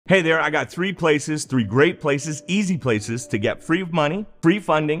Hey there, I got three great places, easy places to get free money, free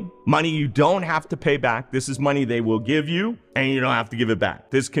funding, money you don't have to pay back. This is money they will give you and you don't have to give it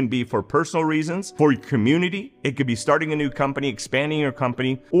back. This can be for personal reasons, for your community. It could be starting a new company, expanding your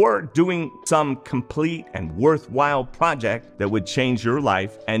company, or doing some complete and worthwhile project that would change your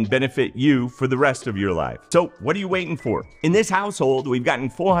life and benefit you for the rest of your life. So what are you waiting for? In this household, we've gotten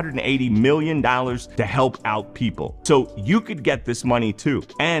 $480 million to help out people. So you could get this money too.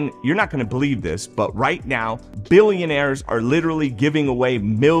 And you're not gonna believe this, but right now, billionaires are literally giving away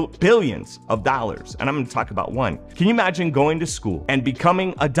billions of dollars. And I'm gonna talk about one. Can you imagine going to school and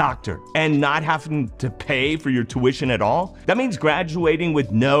becoming a doctor and not having to pay for your tuition at all? That means graduating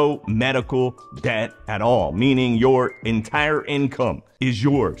with no medical debt at all, meaning your entire income is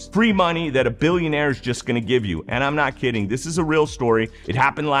yours. Free money that a billionaire is just gonna give you. And I'm not kidding, this is a real story. It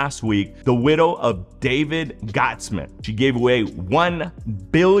happened last week. The widow of David Gottesman, she gave away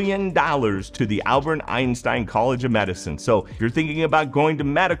 $1 billion to the Albert Einstein College of Medicine. So if you're thinking about going to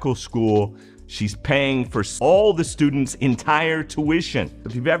medical school, she's paying for all the students' entire tuition.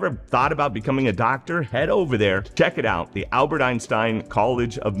 If you've ever thought about becoming a doctor, head over there, check it out, the Albert Einstein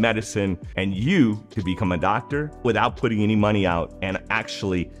College of Medicine, and you could become a doctor without putting any money out and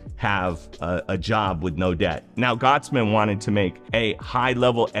actually have a job with no debt. Now, Gottsman wanted to make a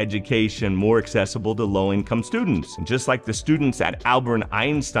high-level education more accessible to low-income students. And just like the students at Albert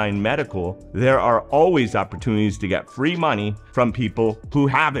Einstein Medical, there are always opportunities to get free money from people who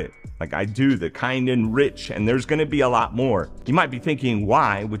have it, like I do, the kind and rich, and there's gonna be a lot more. You might be thinking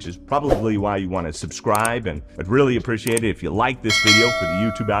why, which is probably why you wanna subscribe, and I'd really appreciate it if you like this video for the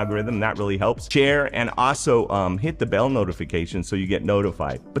YouTube algorithm. That really helps. Share, and also hit the bell notification so you get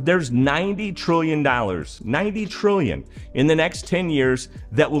notified. But there's $90 trillion, $90 trillion in the next 10 years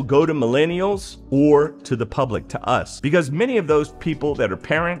that will go to millennials or to the public, to us. Because many of those people that are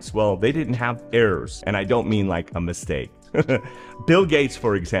parents, well, they didn't have errors, and I don't mean like a mistake. Bill Gates,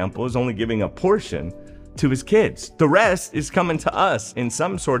 for example, is only giving a portion to his kids. The rest is coming to us in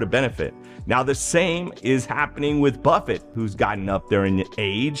some sort of benefit. Now, the same is happening with Buffett, who's gotten up there in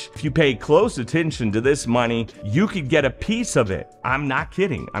age. If you pay close attention to this money, you could get a piece of it. I'm not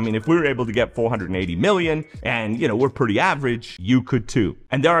kidding. I mean, if we were able to get 480 million and, you know, we're pretty average, you could too.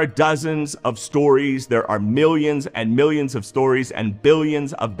 And there are dozens of stories. There are millions and millions of stories and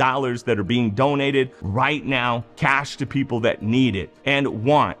billions of dollars that are being donated right now, cash to people that need it and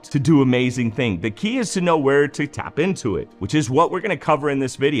want to do amazing things. The key is to know where to tap into it, which is what we're going to cover in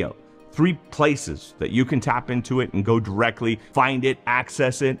this video. 3 places that you can tap into it and go directly, find it,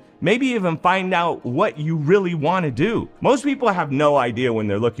 access it, maybe even find out what you really want to do. Most people have no idea when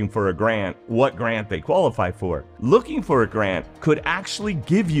they're looking for a grant, what grant they qualify for. Looking for a grant could actually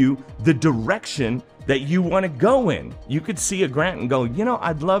give you the direction that you want to go in. You could see a grant and go, you know,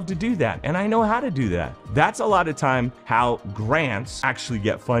 I'd love to do that, and I know how to do that. That's a lot of time how grants actually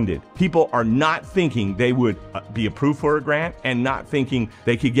get funded. People are not thinking they would be approved for a grant and not thinking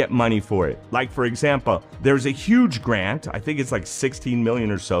they could get money for it. Like, for example, there's a huge grant, I think it's like 16 million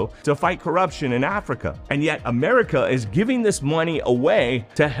or so, to fight corruption in Africa. And yet America is giving this money away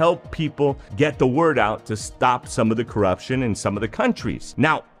to help people get the word out to stop some of the corruption in some of the countries.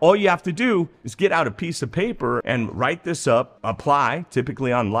 Now, all you have to do is get out a piece of paper and write this up, apply,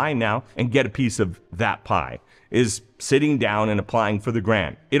 typically online now, and get a piece of that pie. Is sitting down and applying for the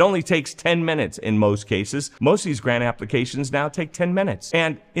grant. It only takes 10 minutes in most cases. Most of these grant applications now take 10 minutes.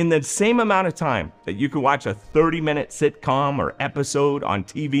 And in the same amount of time that you can watch a 30-minute sitcom or episode on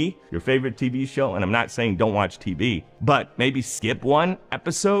TV, your favorite TV show, and I'm not saying don't watch TV, but maybe skip one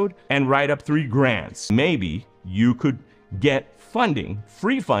episode and write up 3 grants. Maybe you could get funding,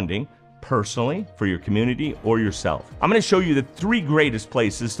 free funding, personally, for your community or yourself. I'm going to show you the 3 greatest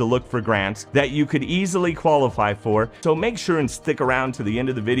places to look for grants that you could easily qualify for. So make sure and stick around to the end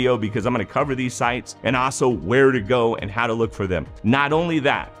of the video because I'm going to cover these sites and also where to go and how to look for them. Not only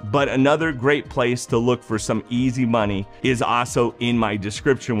that, but another great place to look for some easy money is also in my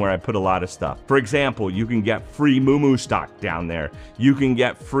description where I put a lot of stuff. For example, you can get free Moomoo stock down there. You can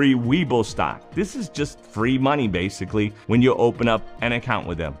get free Webull stock. This is just free money basically when you open up an account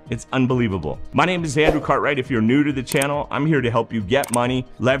with them. It's unbelievable. My name is Andrew Cartwright. If you're new to the channel, I'm here to help you get money,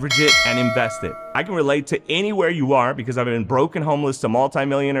 leverage it, and invest it. I can relate to anywhere you are because I've been broken homeless to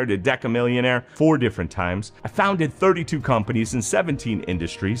multimillionaire to decamillionaire 4 different times. I founded 32 companies in 17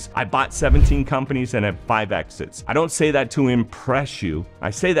 industries. I bought 17 companies and had 5 exits. I don't say that to impress you. I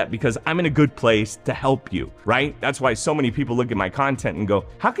say that because I'm in a good place to help you, right? That's why so many people look at my content and go,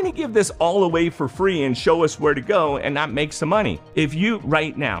 how can he give this all away for free and show us where to go and not make some money? If you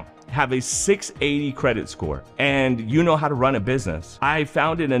right now have a 680 credit score and you know how to run a business, I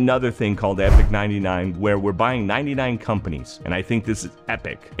founded another thing called Epic 99 where we're buying 99 companies. And I think this is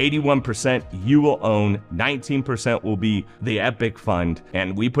epic. 81% you will own, 19% will be the Epic fund.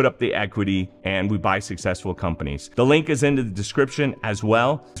 And we put up the equity and we buy successful companies. The link is in the description as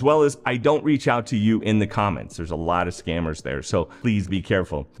well as I don't reach out to you in the comments. There's a lot of scammers there, so please be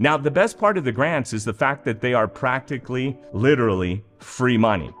careful. Now, the best part of the grants is the fact that they are practically, literally free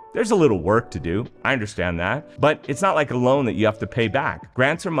money. There's a little work to do, I understand that, but it's not like a loan that you have to pay back.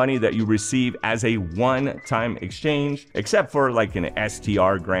 Grants are money that you receive as a one-time exchange, except for like an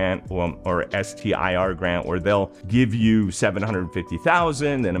STR grant or STIR grant where they'll give you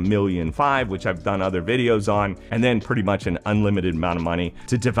 $750,000 and $1.5 million, which I've done other videos on, and then pretty much an unlimited amount of money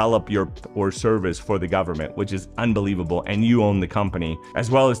to develop your service for the government, which is unbelievable, and you own the company, as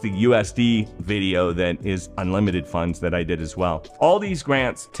well as the USD video that is unlimited funds that I did as well. All these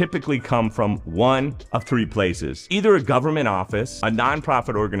grants typically come from one of three places: either a government office, a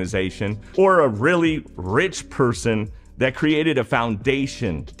nonprofit organization, or a really rich person that created a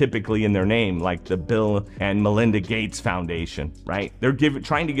foundation, typically in their name, like the Bill and Melinda Gates Foundation, right? They're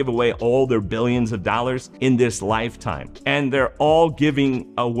trying to give away all their billions of dollars in this lifetime. And they're all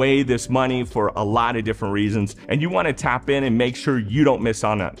giving away this money for a lot of different reasons. And you want to tap in and make sure you don't miss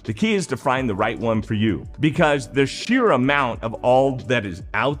on it. The key is to find the right one for you, because the sheer amount of all that is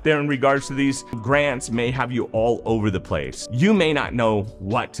out there in regards to these grants may have you all over the place. You may not know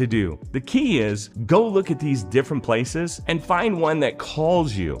what to do. The key is go look at these different places and find one that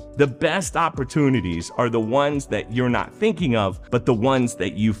calls you. The best opportunities are the ones that you're not thinking of, but the ones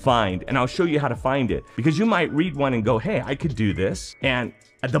that you find. And I'll show you how to find it, because you might read one and go, hey, I could do this. And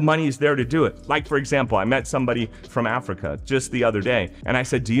the money is there to do it. Like, for example, I met somebody from Africa just the other day, and I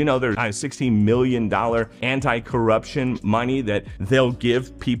said, do you know there's a $16 million anti-corruption money that they'll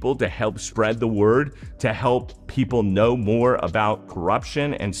give people to help spread the word, to help people know more about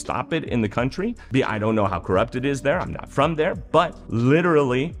corruption and stop it in the country? I don't know how corrupt it is there. I'm not from there, but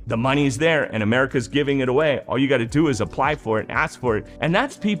literally the money's there and America's giving it away. All you got to do is apply for it and ask for it. And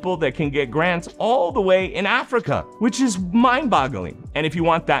that's people that can get grants all the way in Africa, which is mind-boggling. And if you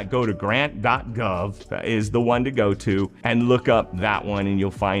want that, go to grant.gov is the one to go to and look up that one and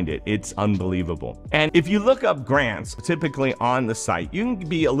you'll find it. It's unbelievable. And if you look up grants, typically on the site, you can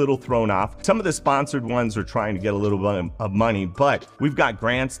be a little thrown off. Some of the sponsored ones are trying to get a little bit of money, but we've got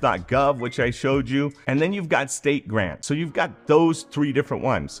grants.gov, which I showed you, and then you've got state grants. So you've got those three different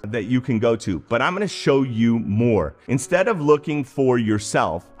ones that you can go to, but I'm going to show you more. Instead of looking for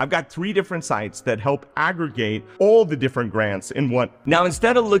yourself, I've got three different sites that help aggregate all the different grants in one. Now,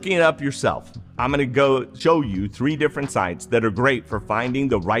 instead of looking it up yourself, I'm going to go show you three different sites that are great for finding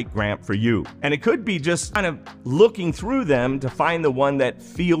the right grant for you. And it could be just kind of looking through them to find the one that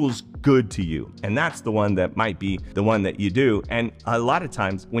feels good to you. And that's the one that might be the one that you do. And a lot of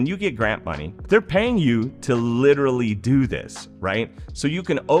times when you get grant money, they're paying you to literally do this, right? So you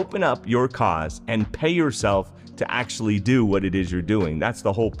can open up your cause and pay yourself to actually do what it is you're doing. That's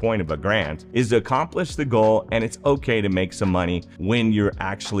the whole point of a grant, is to accomplish the goal, and it's okay to make some money when you're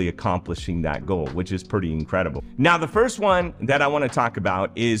actually accomplishing that goal, which is pretty incredible. Now, the first one that I want to talk about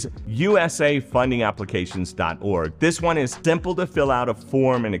is usafundingapplications.org. This one is simple to fill out a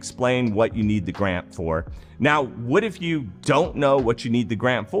form and explain what you need the grant for. Now, what if you don't know what you need the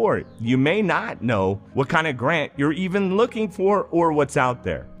grant for? You may not know what kind of grant you're even looking for or what's out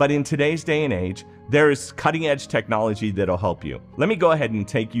there. But in today's day and age, there is cutting edge technology that'll help you. Let me go ahead and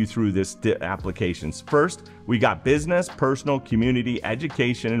take you through this applications. First, we got business, personal, community,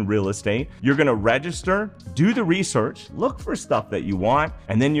 education, and real estate. You're gonna register, do the research, look for stuff that you want,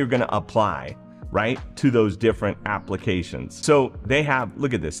 and then you're gonna apply, right, to those different applications. So they have,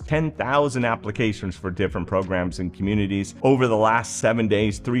 look at this, 10,000 applications for different programs and communities. Over the last 7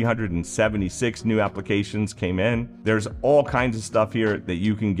 days, 376 new applications came in. There's all kinds of stuff here that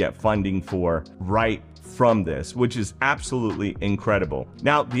you can get funding for right from this, which is absolutely incredible.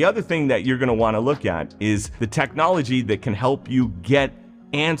 Now, the other thing that you're gonna wanna look at is the technology that can help you get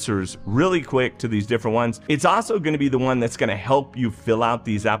answers really quick to these different ones. It's also going to be the one that's going to help you fill out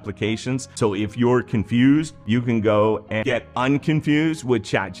these applications. So if you're confused, you can go and get unconfused with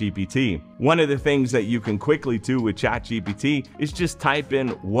ChatGPT. One of the things that you can quickly do with ChatGPT is just type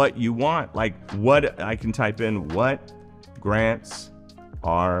in what you want. Like I can type in what grants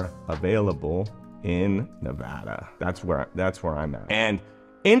are available in Nevada. That's where I'm at. And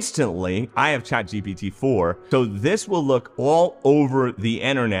instantly, I have ChatGPT 4, so this will look all over the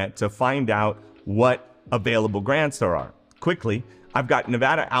internet to find out what available grants there are. Quickly, I've got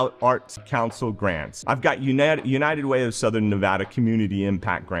Nevada Arts Council grants. I've got United Way of Southern Nevada Community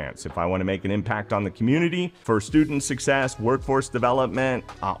Impact grants. If I want to make an impact on the community for student success, workforce development,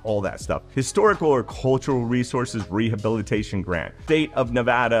 all that stuff. Historical or cultural resources rehabilitation grant. State of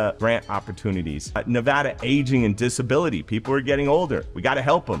Nevada grant opportunities. Nevada aging and disability. People are getting older. We got to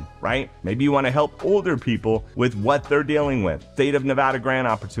help them, right? Maybe you want to help older people with what they're dealing with. State of Nevada grant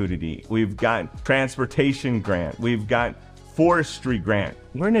opportunity. We've got transportation grant. We've got forestry grant.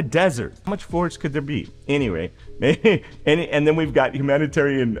 We're in a desert. How much forest could there be? Anyway, and then we've got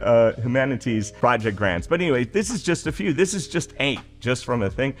humanities project grants. But anyway, this is just a few. This is just 8, just from a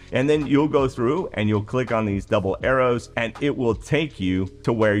thing. And then you'll go through and you'll click on these double arrows and it will take you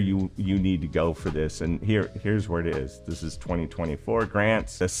to where you need to go for this. And here's where it is. This is 2024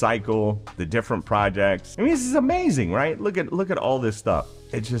 grants, the cycle, the different projects. I mean, this is amazing, right? Look at all this stuff.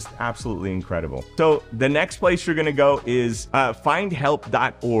 It's just absolutely incredible. So the next place you're gonna go is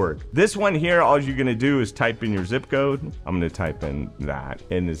findhelp.org. This one here, all you're gonna do is type in your zip code. I'm gonna type in that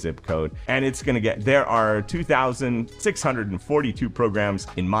in the zip code, and it's gonna there are 2,642 programs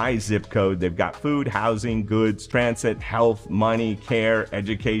in my zip code. They've got food, housing, goods, transit, health, money, care,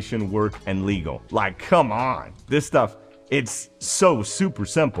 education, work, and legal. Like, come on, this stuff. It's so super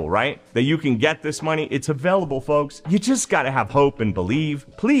simple, right? That you can get this money. It's available, folks. You just got to have hope and believe.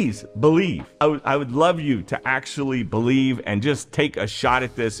 Please believe. I would love you to actually believe and just take a shot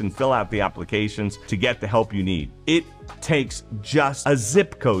at this and fill out the applications to get the help you need. It takes just a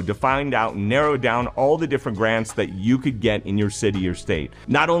zip code to find out and narrow down all the different grants that you could get in your city or state.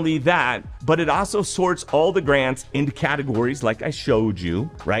 Not only that, but it also sorts all the grants into categories like I showed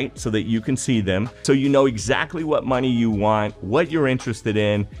you, right? So that you can see them, so you know exactly what money you want, what you're interested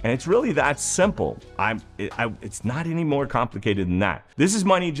in, and it's really that simple. It's not any more complicated than that. This is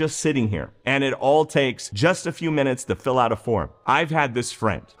money just sitting here, and it all takes just a few minutes to fill out a form. I've had this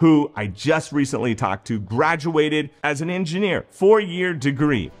friend who I just recently talked to, graduated as an engineer, 4-year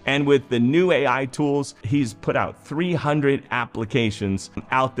degree, and with the new AI tools, he's put out 300 applications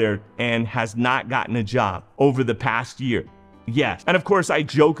out there and has not gotten a job over the past year. Yes. And of course, I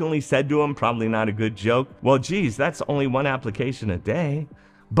jokingly said to him, probably not a good joke, well, geez, that's only 1 application a day.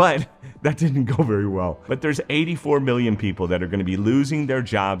 But that didn't go very well. But there's 84 million people that are going to be losing their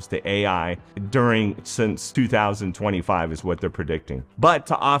jobs to AI since 2025 is what they're predicting. But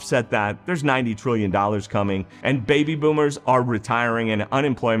to offset that, there's $90 trillion coming, and baby boomers are retiring and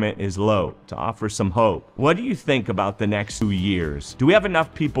unemployment is low, to offer some hope. What do you think about the next 2 years? Do we have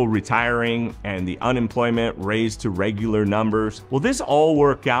enough people retiring and the unemployment raised to regular numbers? Will this all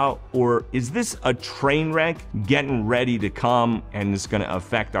work out, or is this a train wreck getting ready to come and it's going to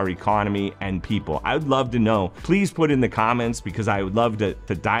affect our economy and people? I would love to know. Please put in the comments, because I would love to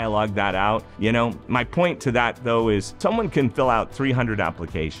dialogue that out. You know, my point to that though is someone can fill out 300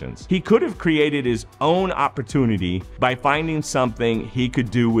 applications. He could have created his own opportunity by finding something he could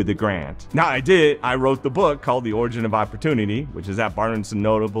do with a grant. Now I wrote the book called The Origin of Opportunity, which is at Barnes &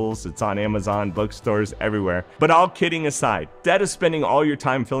 Notables. It's on Amazon, bookstores, everywhere. But all kidding aside, instead of spending all your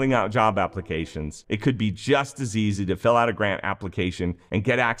time filling out job applications, it could be just as easy to fill out a grant application and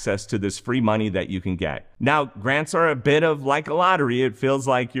get access to this free money that you can get. Now, grants are a bit of like a lottery. It feels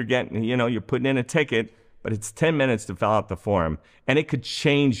like you're getting, you're putting in a ticket, but it's 10 minutes to fill out the form, and it could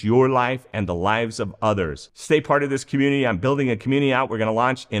change your life and the lives of others. Stay part of this community. I'm building a community out. We're going to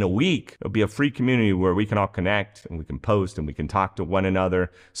launch in a week. It'll be a free community where we can all connect and we can post and we can talk to one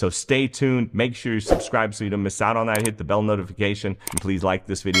another. So stay tuned. Make sure you subscribe so you don't miss out on that. Hit the bell notification, and please like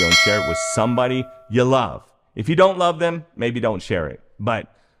this video and share it with somebody you love. If you don't love them, maybe don't share it.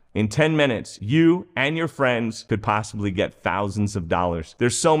 But in 10 minutes, you and your friends could possibly get thousands of dollars.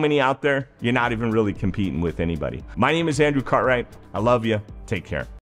 There's so many out there, you're not even really competing with anybody. My name is Andrew Cartwright. I love you. Take care.